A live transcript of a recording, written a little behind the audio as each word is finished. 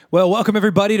Well, welcome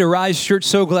everybody to Rise Church.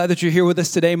 So glad that you're here with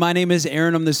us today. My name is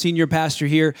Aaron. I'm the senior pastor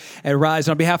here at Rise.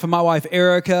 On behalf of my wife,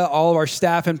 Erica, all of our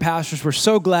staff and pastors, we're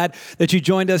so glad that you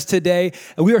joined us today.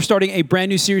 We are starting a brand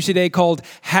new series today called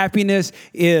Happiness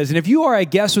Is. And if you are a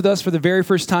guest with us for the very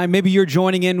first time, maybe you're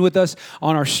joining in with us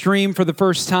on our stream for the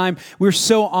first time, we're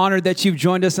so honored that you've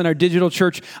joined us in our digital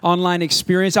church online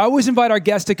experience. I always invite our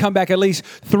guests to come back at least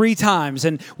 3 times.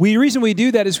 And the reason we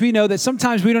do that is we know that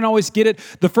sometimes we don't always get it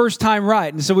the first time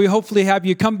right. And so we hopefully have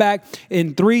you come back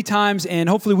in 3 times, and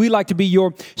hopefully we like to be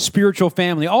your spiritual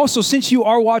family. Also, since you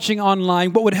are watching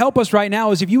online, what would help us right now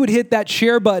is if you would hit that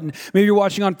share button. Maybe you're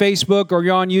watching on Facebook or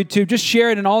you're on YouTube. Just share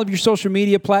it in all of your social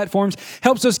media platforms.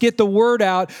 Helps us get the word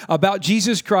out about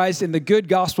Jesus Christ and the good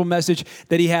gospel message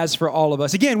that He has for all of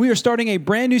us. Again, we are starting a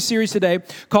brand new series today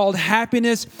called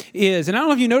Happiness Is. And I don't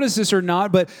know if you noticed this or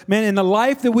not, but man, in the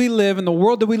life that we live, in the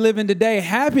world that we live in today,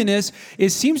 happiness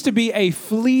seems to be a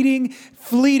fleeting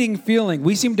feeling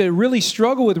we seem to really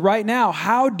struggle with right now.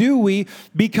 How do we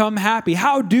become happy?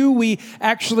 How do we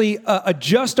actually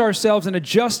adjust ourselves and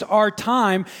adjust our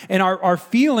time and our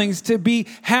feelings to be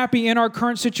happy in our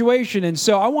current situation? And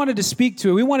so I wanted to speak to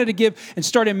it. We wanted to give and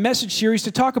start a message series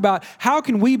to talk about how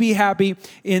can we be happy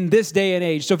in this day and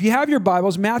age. So if you have your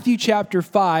Bibles, Matthew chapter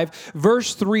 5,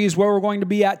 verse 3 is where we're going to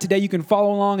be at today. You can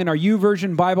follow along in our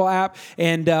YouVersion Bible app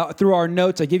and through our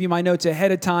notes. I give you my notes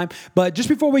ahead of time. But just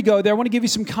before we go there, I want to give you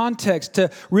some context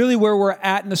to really where we're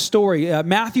at in the story.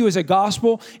 Matthew is a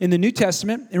gospel in the New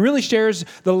Testament and really shares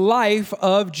the life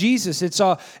of Jesus. It's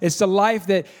the life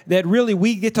that really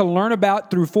we get to learn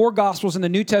about through 4 gospels in the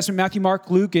New Testament: Matthew,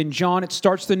 Mark, Luke, and John. It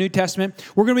starts the New Testament.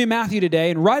 We're going to be in Matthew today,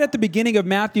 and right at the beginning of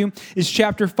Matthew is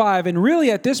chapter 5. And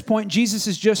really at this point, Jesus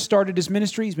has just started His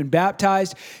ministry. He's been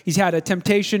baptized. He's had a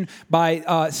temptation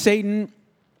by Satan.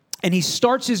 And He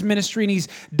starts His ministry, and He's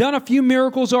done a few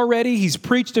miracles already. He's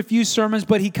preached a few sermons,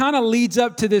 but He kind of leads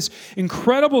up to this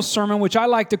incredible sermon, which I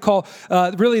like to call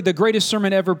really the greatest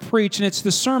sermon ever preached, and it's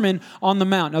the Sermon on the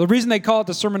Mount. Now, the reason they call it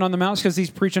the Sermon on the Mount is because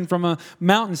He's preaching from a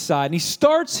mountainside. And He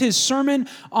starts His Sermon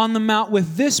on the Mount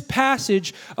with this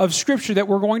passage of Scripture that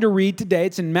we're going to read today.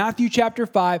 It's in Matthew chapter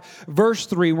 5, verse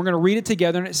 3. We're going to read it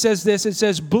together, and it says this. It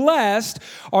says, "Blessed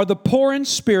are the poor in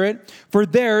spirit, for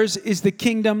theirs is the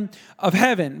kingdom of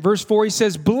heaven." Verse 4, he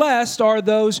says, "Blessed are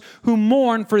those who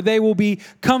mourn, for they will be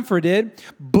comforted.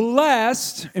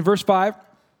 Blessed," in verse 5,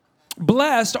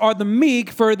 "blessed are the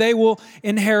meek, for they will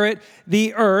inherit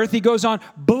the earth." He goes on,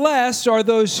 "Blessed are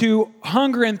those who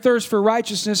hunger and thirst for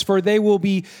righteousness, for they will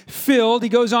be filled." He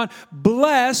goes on,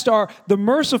 "Blessed are the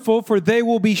merciful, for they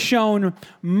will be shown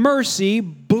mercy.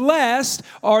 Blessed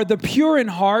are the pure in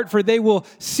heart, for they will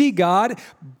see God.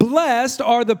 Blessed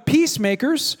are the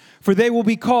peacemakers, for they will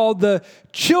be called the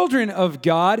children of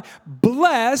God.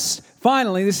 Blessed,"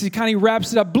 finally, this is kind of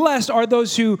wraps it up, "blessed are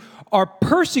those who are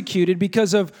persecuted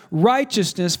because of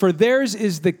righteousness, for theirs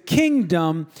is the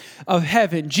kingdom of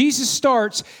heaven." Jesus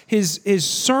starts his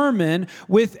sermon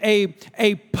with a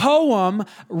poem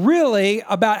really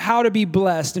about how to be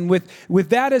blessed. And with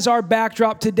that as our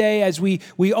backdrop today, as we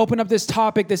open up this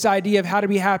topic, this idea of how to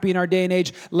be happy in our day and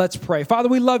age, let's pray. Father,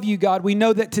 we love You, God. We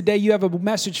know that today You have a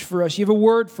message for us. You have a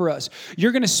word for us.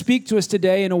 You're going to speak to us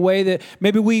today in a way that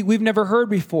maybe we've never heard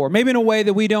before, maybe in a way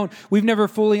that we've never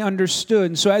fully understood.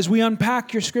 And so as we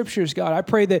unpack Your scriptures, God, I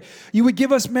pray that You would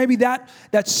give us maybe that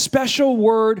special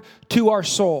word to our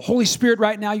soul. Holy Spirit,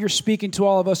 right now You're speaking to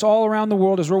all of us all around the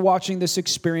world as we're watching this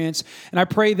experience. And I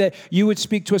pray that You would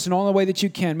speak to us in all the way that You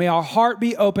can. May our heart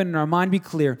be open and our mind be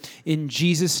clear. In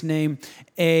Jesus' name,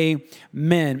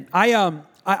 amen.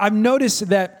 I've noticed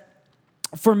that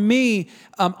for me,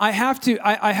 I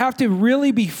have to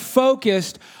really be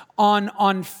focused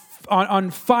on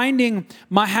finding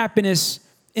my happiness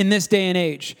in this day and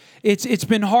age. It's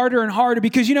been harder and harder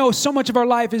because, so much of our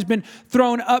life has been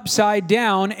thrown upside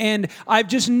down. And I've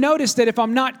just noticed that if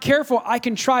I'm not careful, I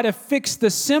can try to fix the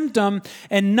symptom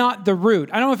and not the root.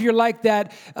 I don't know if you're like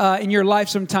that in your life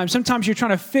sometimes. Sometimes you're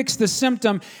trying to fix the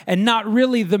symptom and not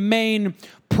really the main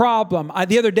problem.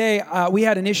 The other day, we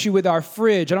had an issue with our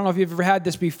fridge. I don't know if you've ever had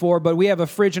this before, but we have a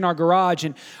fridge in our garage,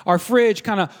 and our fridge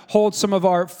kind of holds some of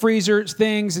our freezer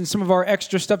things and some of our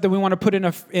extra stuff that we want to put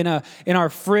in our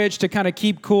fridge to kind of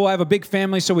keep cool. I have a big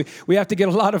family, so we have to get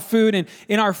a lot of food. And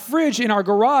in our fridge, in our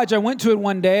garage, I went to it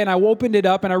one day, and I opened it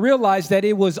up, and I realized that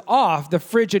it was off. The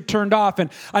fridge had turned off, and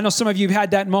I know some of you have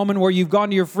had that moment where you've gone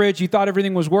to your fridge, you thought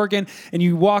everything was working, and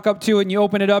you walk up to it, and you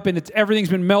open it up, and everything's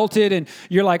been melted, and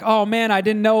you're like, oh man, I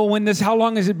didn't know how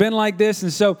long has it been like this?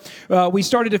 And so we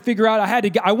started to figure out,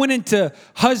 I went into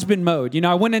husband mode.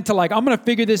 I went into I'm going to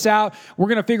figure this out. We're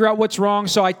going to figure out what's wrong.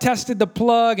 So I tested the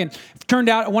plug, and it turned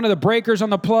out one of the breakers on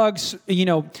the plugs,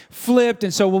 flipped.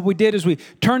 And so what we did is we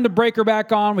turned the breaker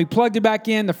back on, we plugged it back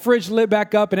in, the fridge lit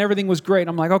back up, and everything was great.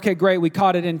 I'm like, okay, great, we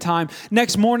caught it in time.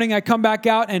 Next morning, I come back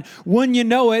out, and when you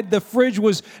know it, the fridge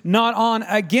was not on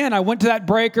again. I went to that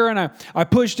breaker, and I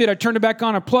pushed it, I turned it back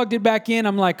on, I plugged it back in.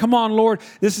 I'm like, come on, Lord,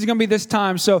 this is going to be this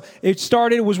time. So it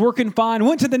started, it was working fine.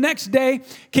 Went to the next day,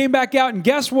 came back out, and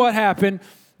guess what happened?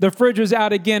 The fridge was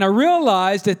out again. I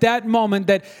realized at that moment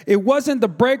that it wasn't the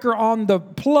breaker on the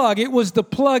plug, it was the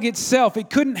plug itself.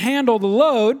 It couldn't handle the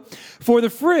load for the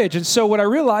fridge. And so what I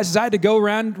realized is I had to go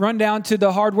run down to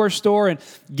the hardware store and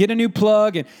get a new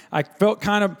plug. And I felt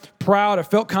kind of proud. I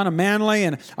felt kind of manly.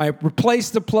 And I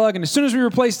replaced the plug. And as soon as we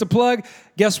replaced the plug,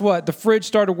 guess what? The fridge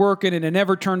started working and it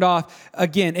never turned off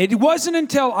again. It wasn't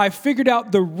until I figured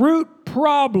out the root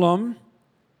problem.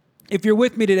 If you're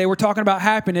with me today, we're talking about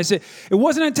happiness. It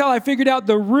wasn't until I figured out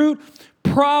the root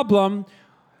problem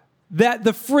that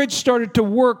the fridge started to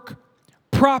work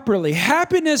properly.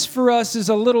 Happiness for us is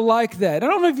a little like that. I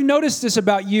don't know if you noticed this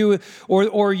about you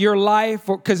or your life,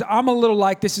 because I'm a little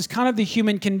like this. It's kind of the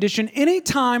human condition.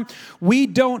 Anytime we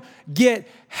don't get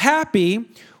happy,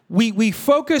 we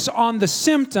focus on the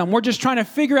symptom. We're just trying to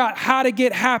figure out how to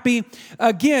get happy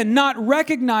again, not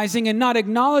recognizing and not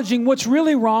acknowledging what's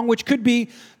really wrong, which could be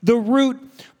the root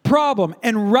problem.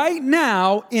 And right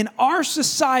now, in our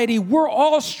society, we're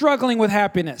all struggling with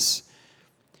happiness.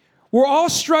 We're all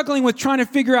struggling with trying to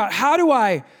figure out, how do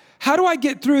I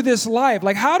get through this life?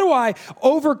 Like, how do I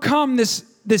overcome this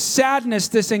sadness,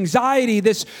 this anxiety,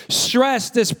 this stress,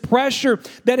 this pressure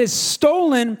that has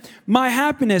stolen my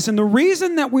happiness? And the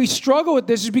reason that we struggle with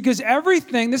this is because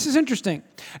this is interesting,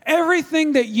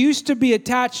 everything that used to be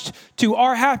attached to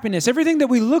our happiness, everything that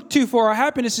we look to for our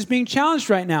happiness is being challenged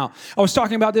right now. I was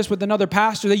talking about this with another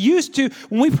pastor.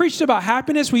 When we preached about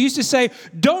happiness, we used to say,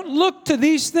 don't look to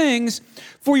these things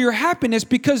for your happiness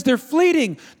because they're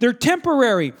fleeting, they're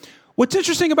temporary. What's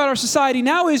interesting about our society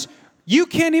now is you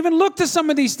can't even look to some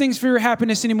of these things for your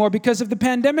happiness anymore because of the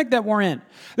pandemic that we're in.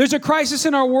 There's a crisis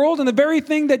in our world, and the very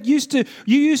thing that we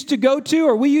used to go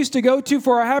to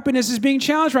for our happiness is being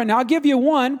challenged right now. I'll give you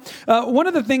one. One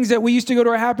of the things that we used to go to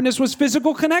our happiness was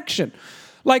physical connection.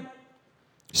 Like,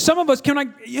 some of us,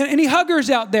 any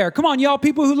huggers out there? Come on, y'all,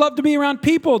 people who love to be around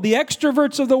people, the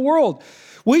extroverts of the world.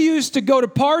 We used to go to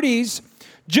parties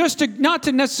not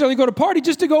to necessarily go to party,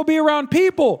 just to go be around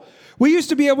people. We used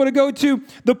to be able to go to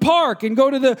the park and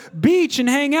go to the beach and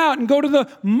hang out and go to the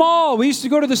mall. We used to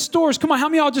go to the stores. Come on, how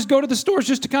many of y'all just go to the stores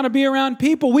just to kind of be around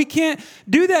people? We can't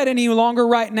do that any longer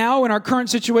right now in our current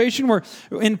situation. We're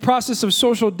in process of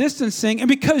social distancing. And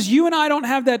because you and I don't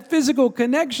have that physical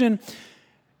connection,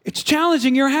 it's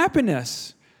challenging your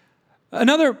happiness.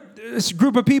 Another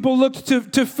group of people looked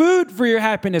to food for your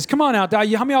happiness. Come on out. How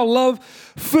many of y'all love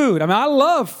food? I mean, I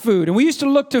love food. And we used to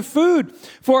look to food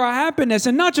for our happiness,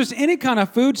 and not just any kind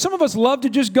of food. Some of us love to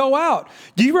just go out.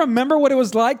 Do you remember what it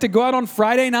was like to go out on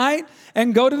Friday night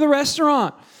and go to the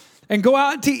restaurant and go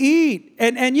out to eat?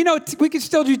 And we could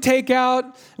still do takeout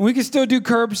and we could still do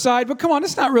curbside, but come on,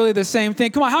 it's not really the same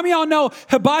thing. Come on, how many of y'all know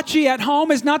hibachi at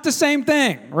home is not the same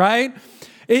thing, right?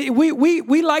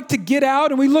 We like to get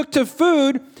out and we look to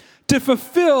food to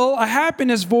fulfill a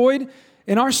happiness void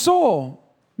in our soul.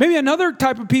 Maybe another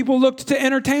type of people looked to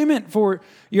entertainment for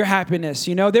your happiness.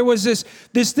 There was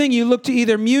this thing, you look to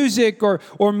either music or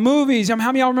movies. How many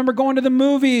of y'all remember going to the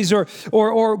movies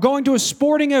or going to a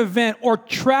sporting event or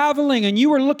traveling, and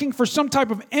you were looking for some type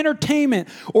of entertainment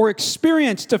or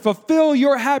experience to fulfill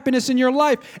your happiness in your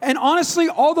life? And honestly,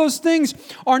 all those things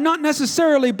are not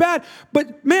necessarily bad,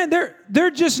 but man,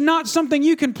 they're just not something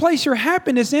you can place your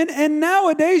happiness in. And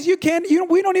nowadays we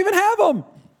don't even have them.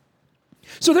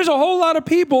 So there's a whole lot of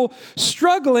people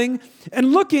struggling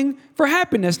and looking for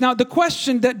happiness. Now, the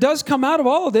question that does come out of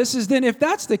all of this is then, if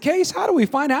that's the case, how do we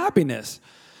find happiness?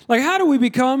 Like, how do we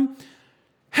become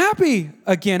happy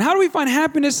again? How do we find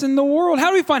happiness in the world? How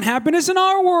do we find happiness in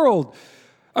our world?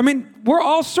 I mean, we're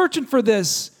all searching for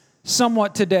this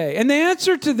somewhat today. And the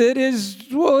answer to that is,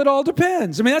 well, it all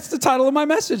depends. I mean, that's the title of my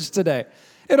message today.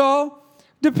 It all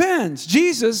depends.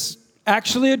 Jesus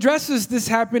actually addresses this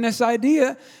happiness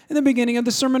idea in the beginning of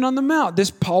the Sermon on the Mount.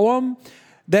 This poem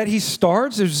that he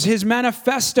starts, his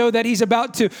manifesto that he's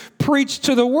about to preach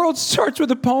to the world, starts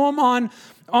with a poem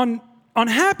on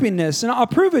happiness. And I'll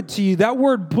prove it to you. That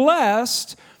word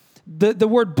blessed, the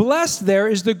word blessed there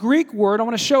is the Greek word. I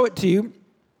want to show it to you.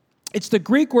 It's the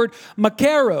Greek word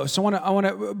makaros. I want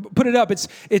to put it up. It's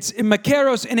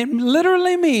makaros, and it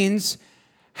literally means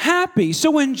happy.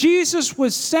 So when Jesus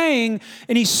was saying,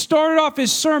 and he started off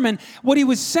his sermon, what he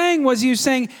was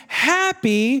saying,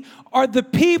 happy are the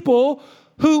people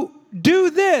who do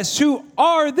this, who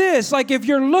are this. Like if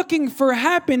you're looking for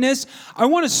happiness, I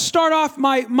want to start off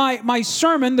my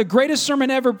sermon, the greatest sermon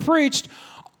ever preached,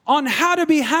 on how to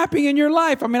be happy in your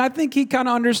life. I mean, I think he kind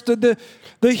of understood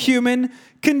the human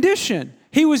condition.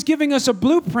 He was giving us a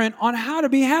blueprint on how to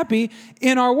be happy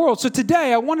in our world. So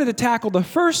today I wanted to tackle the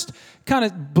first kind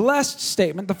of blessed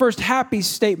statement, the first happy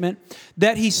statement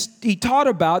that he taught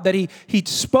about, that he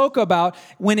spoke about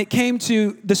when it came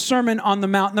to the Sermon on the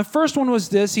Mount. And the first one was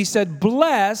this. He said,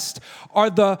 blessed are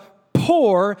the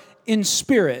poor in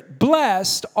spirit.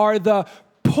 Blessed are the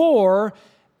poor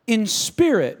in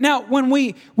spirit. Now, when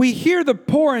we hear the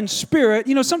poor in spirit,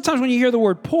 you know, sometimes when you hear the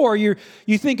word poor, you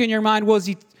think in your mind, well,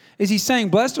 is he saying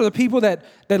blessed are the people that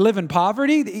live in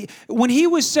poverty? When he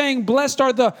was saying blessed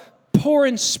are the poor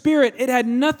in spirit, it had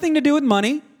nothing to do with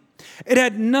money. It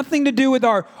had nothing to do with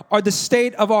the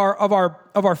state of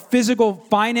our physical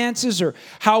finances or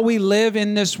how we live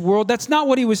in this world. That's not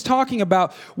what he was talking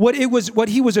about. What he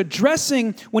was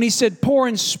addressing when he said poor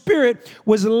in spirit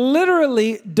was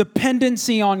literally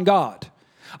dependency on God.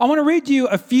 I want to read you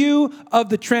a few of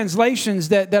the translations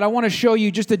that I want to show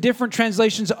you, just the different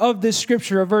translations of this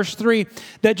scripture of verse 3,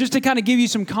 that just to kind of give you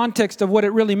some context of what it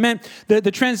really meant. The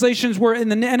translations were in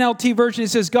the NLT version.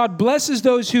 It says, God blesses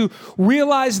those who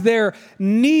realize their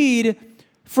need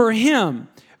for Him.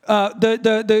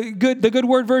 The good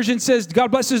word version says,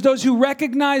 God blesses those who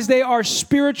recognize they are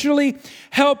spiritually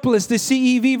helpless. The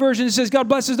CEV version says, God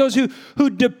blesses those who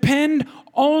depend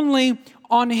only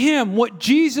on Him. What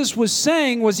Jesus was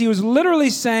saying was he was literally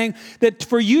saying that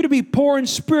for you to be poor in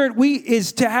spirit,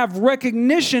 is to have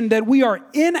recognition that we are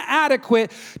inadequate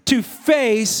to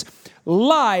face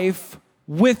life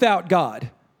without God.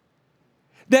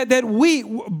 That we,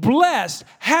 blessed,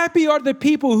 happy are the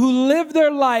people who live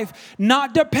their life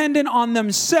not dependent on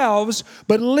themselves,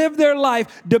 but live their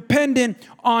life dependent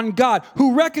on God,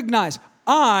 who recognize,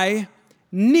 I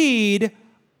need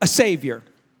a Savior.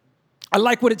 I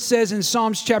like what it says in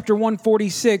Psalms chapter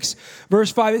 146,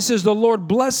 verse 5. It says, the Lord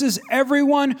blesses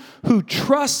everyone who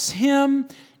trusts Him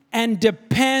and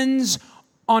depends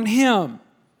on Him.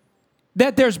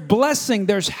 That there's blessing,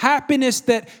 there's happiness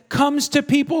that comes to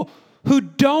people who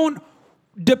don't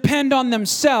depend on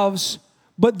themselves,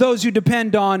 but those who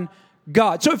depend on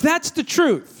God. So if that's the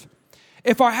truth,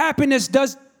 if our happiness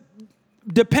does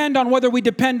depend on whether we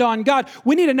depend on God,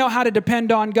 we need to know how to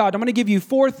depend on God. I'm going to give you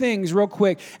 4 things real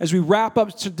quick as we wrap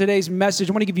up today's message.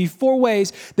 I'm going to give you 4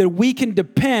 ways that we can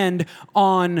depend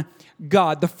on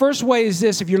God. The first way is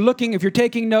this. If you're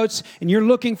taking notes and you're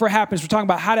looking for happiness, we're talking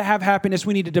about how to have happiness.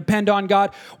 We need to depend on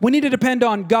God. We need to depend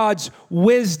on God's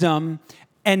wisdom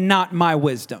and not my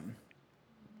wisdom.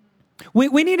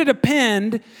 We need to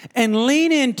depend and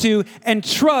lean into and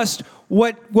trust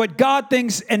what God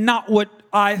thinks and not what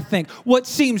I think. What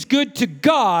seems good to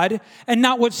God and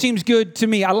not what seems good to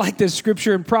me. I like this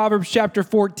scripture in Proverbs chapter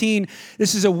 14.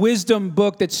 This is a wisdom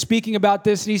book that's speaking about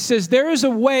this. And he says, there is a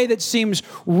way that seems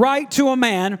right to a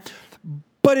man,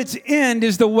 but its end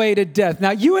is the way to death.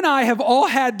 Now, you and I have all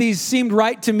had these seemed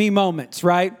right to me moments,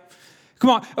 right?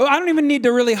 Come on, I don't even need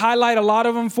to really highlight a lot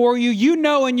of them for you. You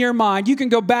know in your mind, you can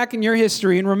go back in your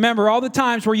history and remember all the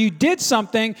times where you did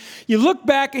something, you look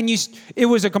back and it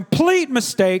was a complete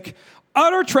mistake,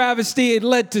 utter travesty, it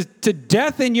led to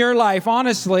death in your life,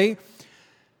 honestly.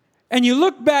 And you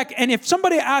look back, and if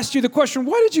somebody asked you the question,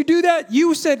 why did you do that?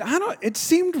 You said, it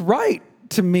seemed right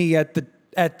to me at the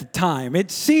time.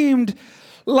 It seemed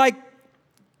good.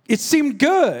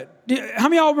 How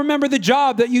many of y'all remember the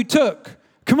job that you took?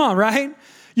 Come on, right?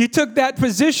 You took that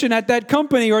position at that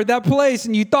company or that place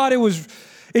and you thought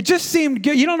it just seemed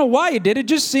good. You don't know why you did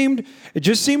it. It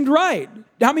just seemed right.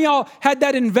 How many of y'all had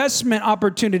that investment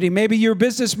opportunity? Maybe you're a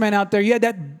businessman out there. You had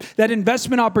that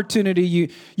investment opportunity.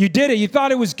 You did it. You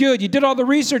thought it was good. You did all the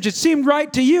research. It seemed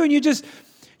right to you and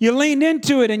you leaned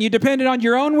into it and you depended on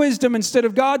your own wisdom instead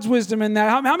of God's wisdom in that.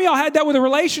 How many of y'all had that with a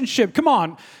relationship? Come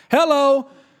on. Hello.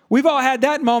 We've all had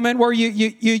that moment where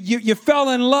you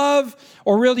fell in love,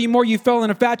 or really more, you fell in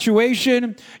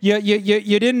infatuation. You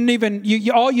didn't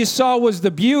even, all you saw was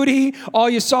the beauty, all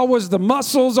you saw was the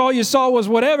muscles, all you saw was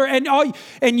whatever,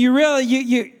 and you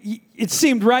really, it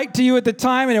seemed right to you at the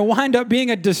time, and it wound up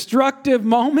being a destructive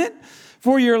moment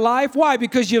for your life. Why?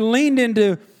 Because you leaned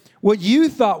into what you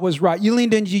thought was right. You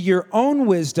leaned into your own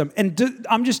wisdom. And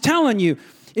I'm just telling you,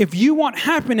 if you want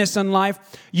happiness in life,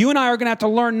 you and I are going to have to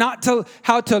learn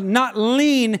how to not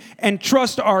lean and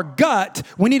trust our gut.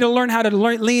 We need to learn how to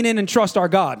lean in and trust our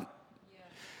God. Yeah.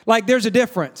 Like there's a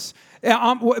difference.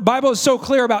 Bible is so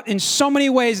clear about in so many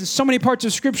ways, in so many parts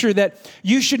of Scripture, that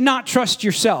you should not trust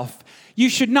yourself. You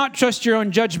should not trust your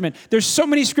own judgment. There's so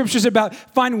many scriptures about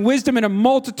find wisdom in a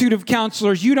multitude of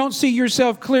counselors. You don't see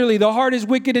yourself clearly. The heart is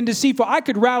wicked and deceitful. I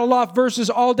could rattle off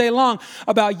verses all day long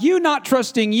about you not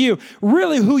trusting you.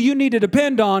 Really, who you need to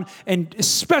depend on, and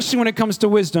especially when it comes to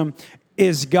wisdom,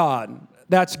 is God.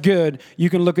 That's good. You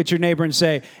can look at your neighbor and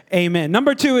say, amen.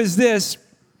 Number 2 is this: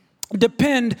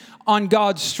 depend on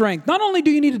God's strength. Not only do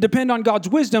you need to depend on God's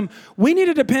wisdom, we need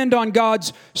to depend on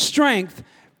God's strength,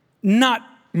 not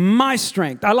my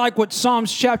strength. I like what Psalms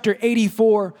chapter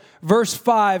 84, verse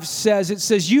 5 says. It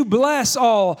says, you bless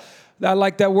all. I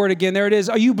like that word again. There it is.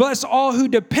 You bless all who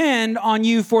depend on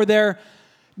you for their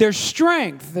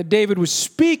strength. That David was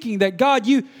speaking that God,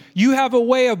 you have a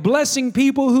way of blessing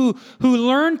people who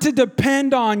learn to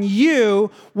depend on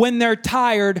you when they're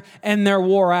tired and they're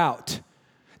wore out.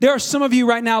 There are some of you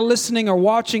right now listening or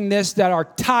watching this that are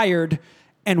tired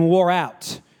and wore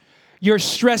out. You're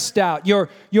stressed out.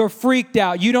 You're freaked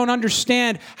out. You don't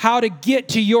understand how to get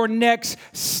to your next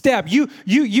step.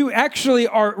 You actually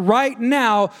are right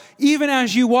now, even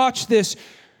as you watch this,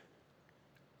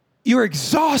 you're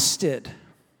exhausted.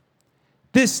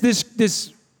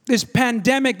 This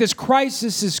pandemic, this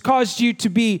crisis has caused you to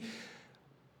be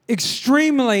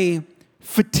extremely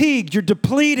fatigued. You're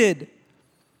depleted.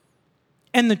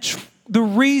 And the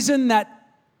reason that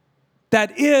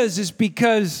is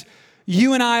because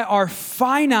you and I are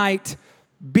finite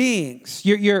beings.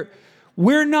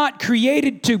 We're not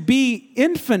created to be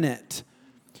infinite.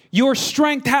 Your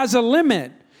strength has a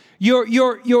limit. Your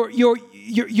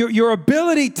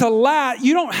ability to last,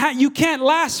 you can't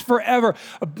last forever.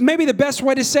 Maybe the best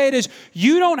way to say it is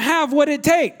you don't have what it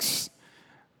takes.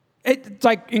 It's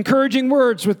like encouraging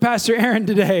words with Pastor Aaron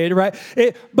today, right?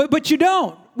 But you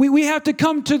don't. We have to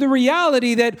come to the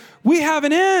reality that we have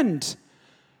an end.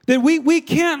 That we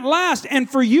can't last. And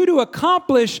for you to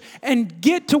accomplish and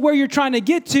get to where you're trying to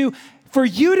get to, for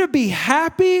you to be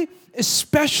happy,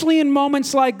 especially in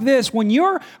moments like this, when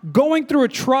you're going through a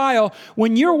trial,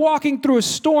 when you're walking through a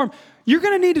storm, you're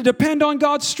going to need to depend on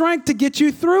God's strength to get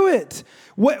you through it.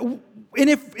 And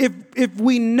if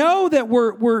we know that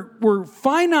we're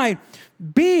finite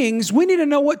beings, we need to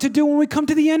know what to do when we come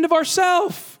to the end of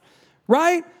ourselves,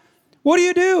 right? What do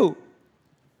you do?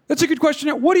 That's a good question.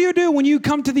 What do you do when you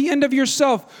come to the end of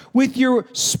yourself with your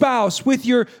spouse, with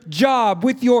your job,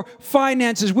 with your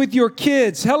finances, with your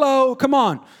kids? Hello, come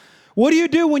on. What do you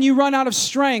do when you run out of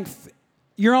strength,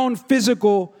 your own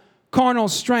physical, carnal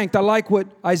strength? I like what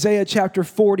Isaiah chapter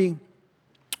 40,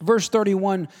 verse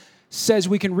 31 says.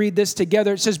 We can read this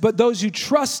together. It says, but those who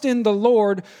trust in the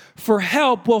Lord for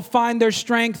help will find their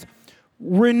strength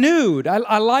renewed.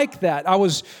 I like that. I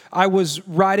was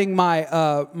riding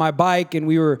my bike, and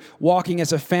we were walking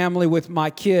as a family with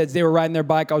my kids. They were riding their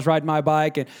bike. I was riding my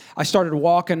bike, and I started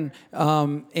walking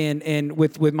and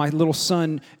with my little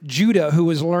son Judah, who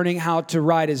was learning how to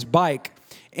ride his bike.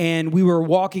 And we were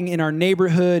walking in our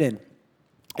neighborhood,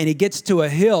 and he gets to a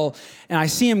hill, and I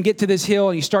see him get to this hill,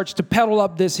 and he starts to pedal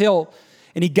up this hill.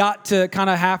 And he got to kind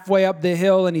of halfway up the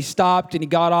hill, and he stopped, and he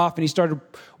got off, and he started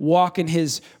walking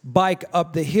his bike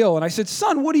up the hill. And I said,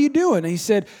 son, what are you doing? And he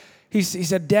said,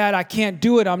 Dad, I can't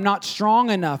do it. I'm not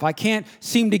strong enough. I can't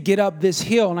seem to get up this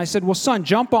hill. And I said, well, son,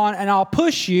 jump on, and I'll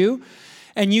push you,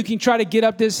 and you can try to get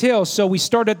up this hill. So we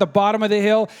started at the bottom of the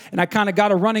hill, and I kind of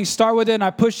got a running start with it, and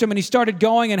I pushed him, and he started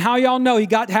going. And how y'all know, he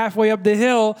got halfway up the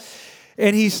hill,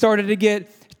 and he started to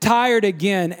get tired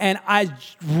again, and I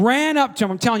ran up to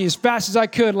him. I'm telling you, as fast as I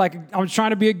could, like I was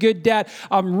trying to be a good dad.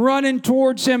 I'm running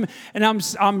towards him, and I'm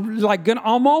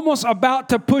almost about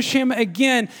to push him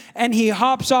again, and he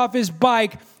hops off his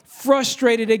bike,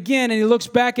 frustrated again, and he looks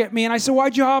back at me, and I said,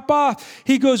 why'd you hop off?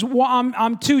 He goes, well,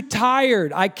 I'm too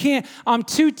tired. I'm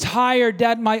too tired,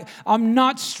 Dad. I'm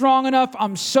not strong enough.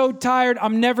 I'm so tired.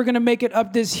 I'm never going to make it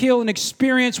up this hill and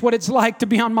experience what it's like to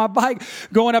be on my bike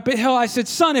going up a hill. I said,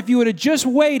 son, if you would have just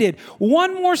waited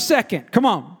one more second, come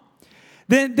on,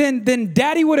 then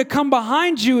Daddy would have come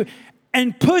behind you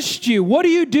and pushed you. What do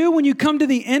you do when you come to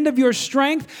the end of your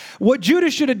strength? What Judah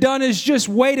should have done is just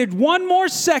waited one more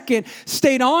second,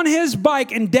 stayed on his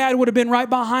bike, and Dad would have been right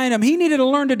behind him. He needed to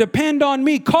learn to depend on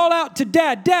me. Call out to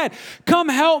Dad. Dad, come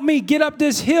help me get up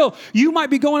this hill. You might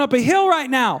be going up a hill right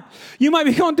now. You might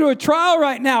be going through a trial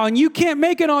right now, and you can't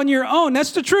make it on your own.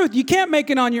 That's the truth. You can't make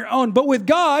it on your own. But with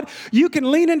God, you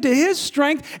can lean into His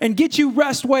strength and get you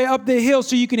rest way up the hill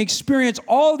so you can experience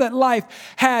all that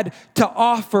life had to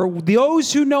offer. The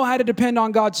those who know how to depend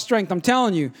on God's strength, I'm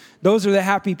telling you, those are the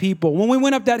happy people. When we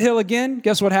went up that hill again,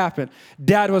 guess what happened?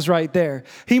 Dad was right there.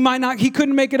 He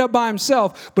couldn't make it up by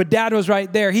himself, but Dad was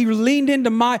right there. He leaned into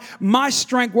my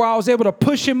strength where I was able to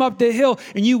push him up the hill.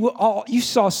 And you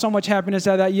saw so much happiness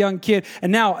out of that young kid.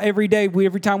 And now every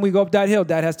time we go up that hill,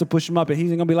 Dad has to push him up, and he's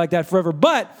going to be like that forever.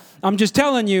 But I'm just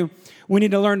telling you, we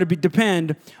need to learn to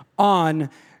depend on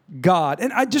God.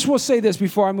 And I just will say this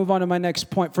before I move on to my next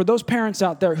point. For those parents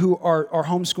out there who are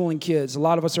homeschooling kids, a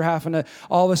lot of us are having to,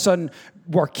 all of a sudden,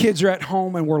 our kids are at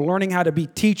home and we're learning how to be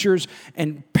teachers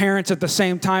and parents at the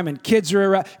same time, and kids are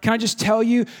around. Can I just tell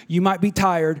you, you might be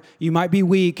tired, you might be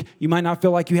weak, you might not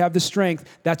feel like you have the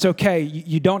strength. That's okay.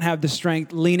 You don't have the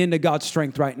strength. Lean into God's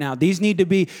strength right now.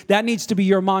 That needs to be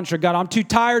your mantra. God, I'm too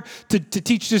tired to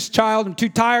teach this child. I'm too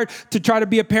tired to try to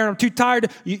be a parent. I'm too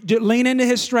tired. Lean into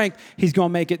his strength. He's going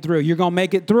to make it through. You're going to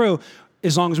make it through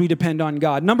as long as we depend on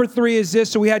God. Number 3 is this.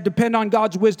 So we had depend on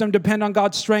God's wisdom, depend on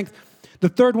God's strength. The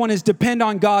third one is depend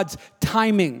on God's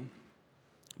timing,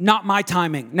 not my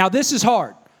timing. Now, this is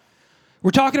hard. We're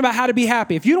talking about how to be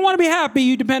happy. If you don't want to be happy,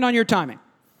 you depend on your timing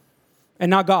and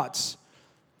not God's.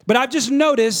 But I've just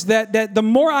noticed that the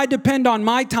more I depend on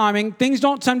my timing, things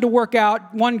don't seem to work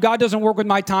out. One, God doesn't work with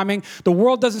my timing. The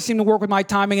world doesn't seem to work with my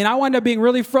timing. And I wind up being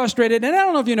really frustrated. And I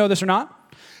don't know if you know this or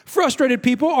not. Frustrated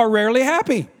people are rarely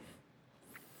happy.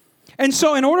 And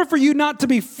so in order for you not to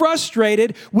be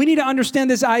frustrated, we need to understand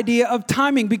this idea of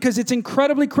timing, because it's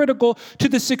incredibly critical to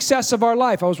the success of our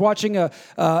life. I was watching an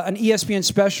ESPN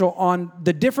special on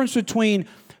the difference between,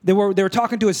 they were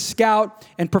talking to a scout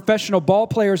and professional ball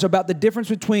players about the difference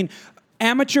between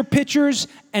amateur pitchers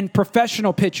and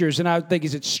professional pitchers. And I think,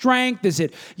 is it strength? Is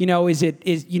it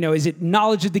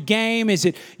knowledge of the game? Is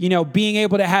it, being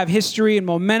able to have history and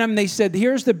momentum? They said,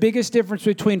 here's the biggest difference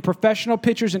between professional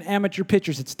pitchers and amateur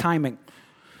pitchers. It's timing.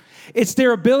 It's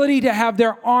their ability to have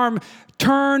their arm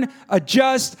turn,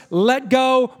 adjust, let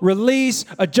go, release,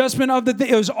 adjustment of the thing.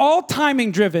 It was all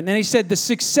timing driven. And he said the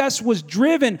success was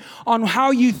driven on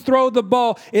how you throw the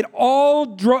ball. It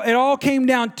all came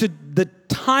down to the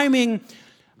timing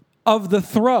of the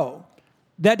throw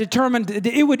that determined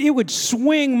it would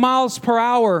swing miles per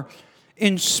hour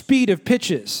in speed of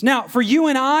pitches. Now, for you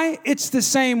and I, it's the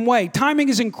same way. Timing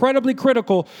is incredibly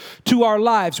critical to our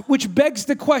lives, which begs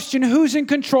the question, who's in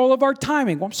control of our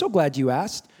timing? Well, I'm so glad you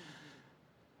asked.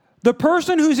 The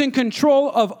person who's in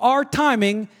control of our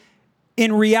timing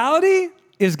in reality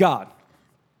is God.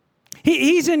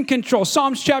 He's in control.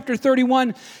 Psalms chapter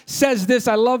 31 says this.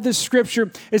 I love this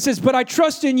scripture. It says, but I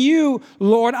trust in you,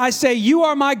 Lord. I say, you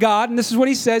are my God. And this is what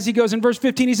he says. He goes in verse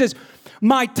 15. He says,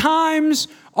 my times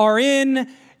are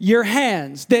in your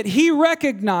hands. That he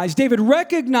recognized, David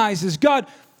recognizes, God,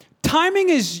 timing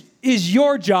is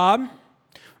your job.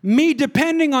 Me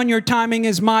depending on your timing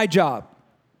is my job.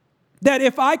 That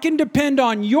if I can depend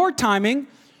on your timing,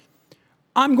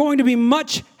 I'm going to be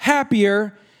much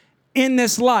happier in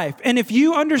this life. And if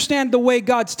you understand the way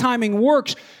God's timing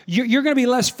works, you're going to be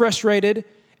less frustrated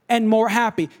and more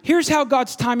happy. Here's how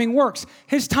God's timing works.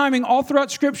 His timing, all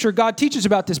throughout Scripture, God teaches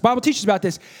about this. Bible teaches about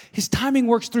this. His timing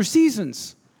works through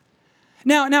seasons.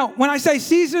 Now, when I say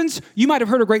seasons, you might have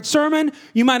heard a great sermon.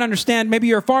 You might understand, maybe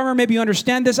you're a farmer, maybe you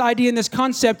understand this idea and this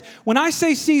concept. When I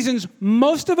say seasons,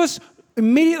 most of us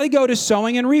immediately go to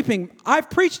sowing and reaping. I've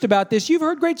preached about this. You've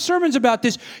heard great sermons about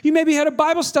this. You maybe had a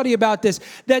Bible study about this.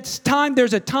 That's time.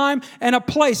 There's a time and a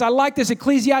place. I like this.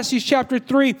 Ecclesiastes chapter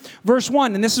 3, verse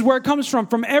 1. And this is where it comes from.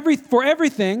 For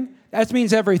everything, that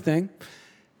means everything.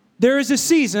 There is a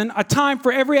season, a time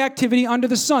for every activity under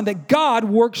the sun, that God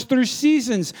works through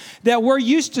seasons, that we're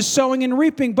used to sowing and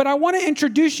reaping. But I want to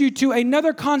introduce you to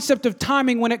another concept of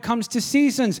timing when it comes to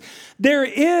seasons. There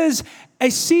is a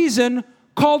season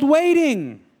called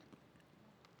waiting.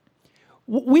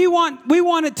 We want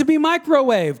it to be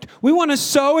microwaved. We want to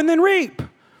sow and then reap.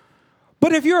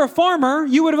 But if you're a farmer,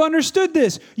 you would have understood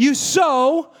this. You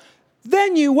sow,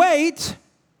 then you wait,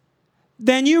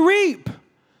 then you reap.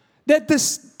 That the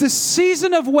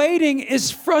season of waiting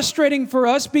is frustrating for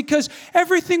us because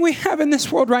everything we have in this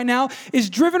world right now is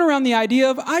driven around the idea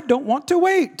of, I don't want to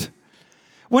wait.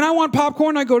 When I want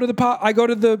popcorn, I go to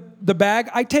the bag,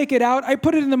 I take it out, I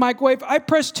put it in the microwave, I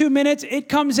press 2 minutes, it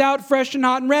comes out fresh and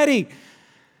hot and ready.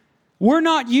 We're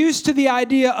not used to the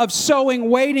idea of sowing,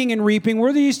 waiting, and reaping.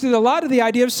 We're used to a lot of the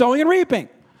idea of sowing and reaping.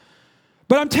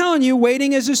 But I'm telling you,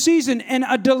 waiting is a season, and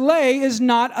a delay is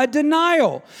not a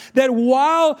denial. That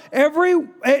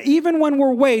even when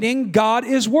we're waiting, God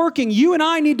is working. You and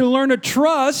I need to learn to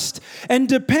trust and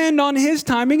depend on His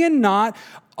timing and not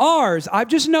ours. I've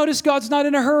just noticed God's not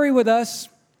in a hurry with us,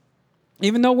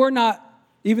 even though we're not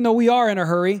even though we are in a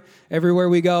hurry everywhere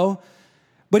we go.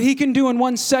 But he can do in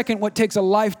 1 second what takes a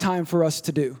lifetime for us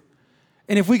to do.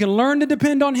 And if we can learn to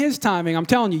depend on his timing, I'm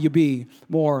telling you, you'll be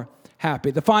more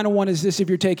happy. The final one is this, if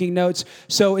you're taking notes.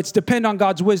 So it's depend on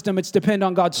God's wisdom. It's depend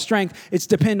on God's strength. It's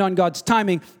depend on God's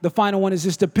timing. The final one is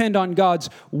this, depend on God's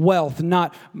wealth,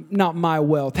 not my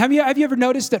wealth. Have you ever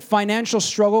noticed that financial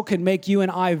struggle can make you and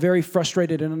I very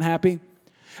frustrated and unhappy?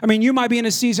 I mean, you might be in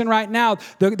a season right now,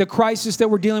 the crisis that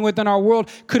we're dealing with in our world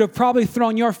could have probably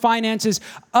thrown your finances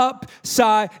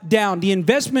upside down. The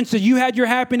investments that you had your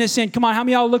happiness in, come on, how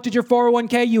many of y'all looked at your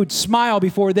 401k? You would smile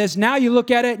before this. Now you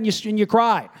look at it and you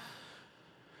cry.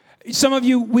 Some of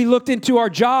you, we looked into our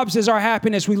jobs as our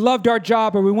happiness. We loved our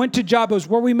job, or we went to job. It was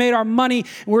where we made our money.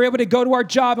 And we were able to go to our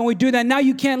job, and we do that. Now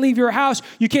you can't leave your house.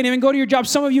 You can't even go to your job.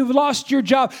 Some of you have lost your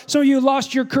job. Some of you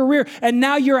lost your career, and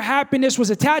now your happiness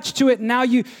was attached to it. And now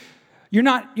you're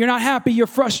not happy. You're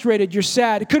frustrated. You're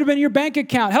sad. It could have been your bank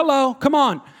account. Hello, come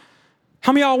on.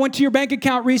 How many of y'all went to your bank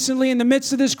account recently in the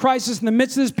midst of this crisis, in the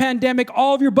midst of this pandemic?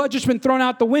 All of your budget's been thrown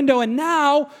out the window, and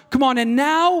now, come on, and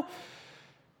now,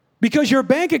 because your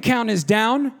bank account is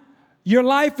down, your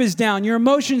life is down, your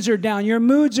emotions are down, your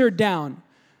moods are down.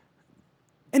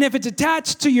 And if it's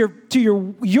attached to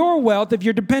your wealth, if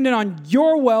you're dependent on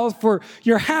your wealth for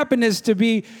your happiness to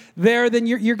be there, then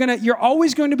you're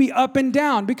always going to be up and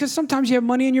down, because sometimes you have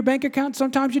money in your bank account,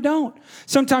 sometimes you don't.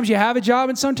 Sometimes you have a job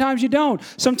and sometimes you don't.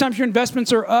 Sometimes your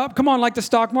investments are up, come on, like the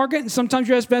stock market, and sometimes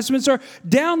your investments are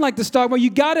down like the stock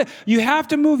market. You have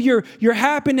to move your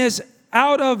happiness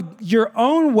out of your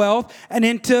own wealth and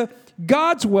into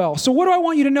God's wealth. So what do I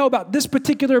want you to know about this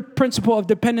particular principle of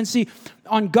dependency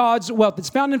on God's wealth? It's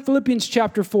found in Philippians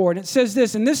chapter 4, and it says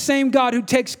this, and this same God who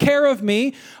takes care of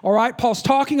me, all right, Paul's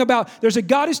talking about there's a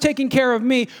God who's taking care of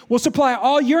me, will supply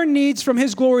all your needs from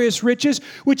his glorious riches,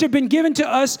 which have been given to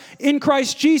us in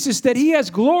Christ Jesus, that he has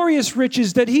glorious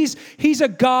riches, that he's a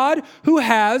God who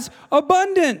has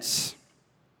abundance.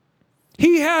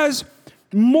 He has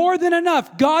more than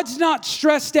enough. God's not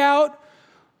stressed out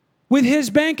with his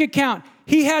bank account.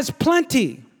 He has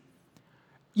plenty.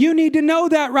 You need to know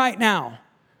that right now.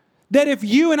 That if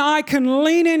you and I can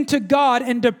lean into God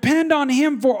and depend on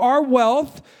him for our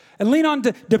wealth, and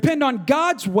depend on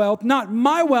God's wealth, not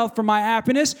my wealth for my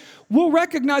happiness, we'll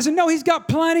recognize and know he's got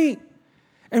plenty.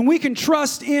 And we can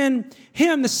trust in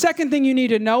him. The second thing you need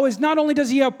to know is not only does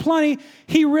he have plenty,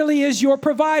 he really is your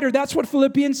provider. That's what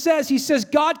Philippians says. He says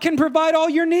God can provide all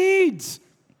your needs.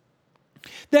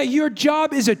 That your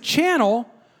job is a channel,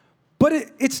 but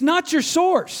it's not your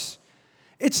source.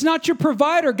 It's not your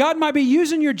provider. God might be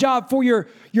using your job for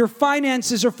your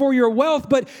finances or for your wealth,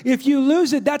 but if you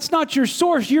lose it, that's not your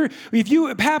source. If you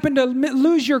happen to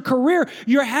lose your career,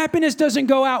 your happiness doesn't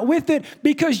go out with it,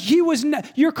 because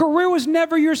your career was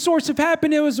never your source of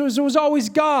happiness. It was always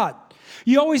God.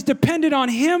 You always depended on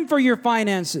him for your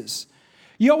finances.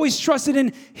 You always trusted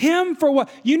in him for what?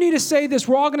 You need to say this.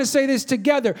 We're all going to say this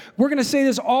together. We're going to say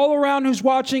this all around who's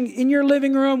watching, in your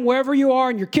living room, wherever you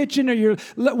are, in your kitchen or your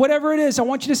whatever it is. I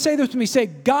want you to say this with me. Say,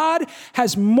 God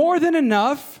has more than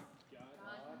enough,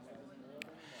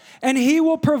 and he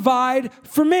will provide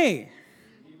for me.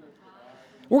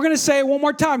 We're going to say it one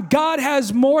more time. God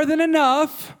has more than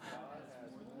enough,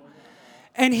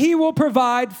 and he will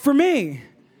provide for me.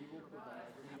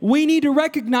 We need to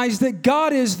recognize that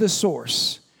God is the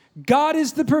source. God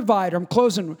is the provider. I'm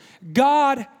closing.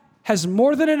 God has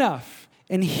more than enough,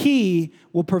 and he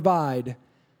will provide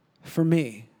for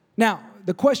me. Now,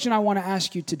 the question I want to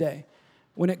ask you today,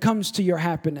 when it comes to your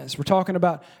happiness, we're talking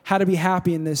about how to be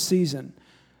happy in this season.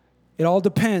 It all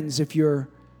depends if you're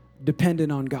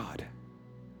dependent on God.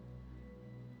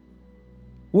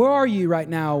 Where are you right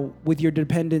now with your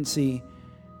dependency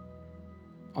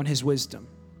on his wisdom?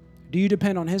 Do you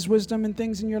depend on his wisdom in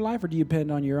things in your life, or do you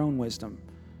depend on your own wisdom?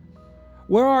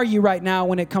 Where are you right now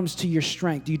when it comes to your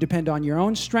strength? Do you depend on your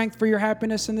own strength for your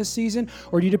happiness in this season,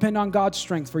 or do you depend on God's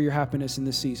strength for your happiness in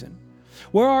this season?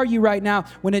 Where are you right now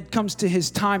when it comes to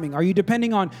his timing? Are you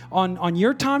depending on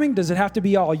your timing? Does it have to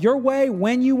be all your way,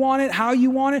 when you want it, how you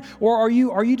want it? Or are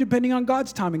you depending on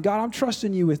God's timing? God, I'm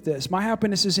trusting you with this. My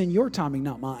happiness is in your timing,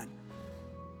 not mine.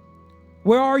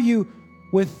 Where are you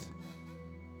with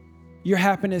your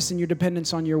happiness and your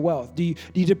dependence on your wealth? Do you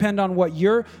depend on what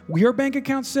your bank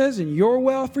account says and your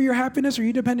wealth for your happiness, or are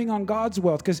you depending on God's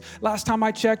wealth? Because last time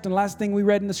I checked, and last thing we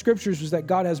read in the scriptures was that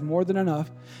God has more than enough.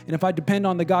 And if I depend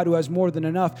on the God who has more than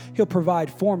enough, he'll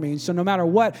provide for me. And so no matter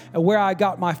what, where I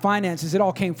got my finances, it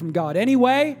all came from God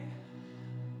anyway.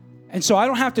 And so I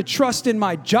don't have to trust in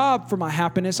my job for my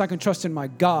happiness. I can trust in my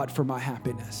God for my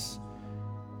happiness.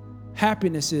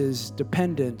 Happiness is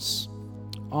dependence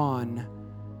on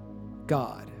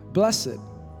God. Blessed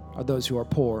are those who are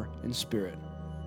poor in spirit,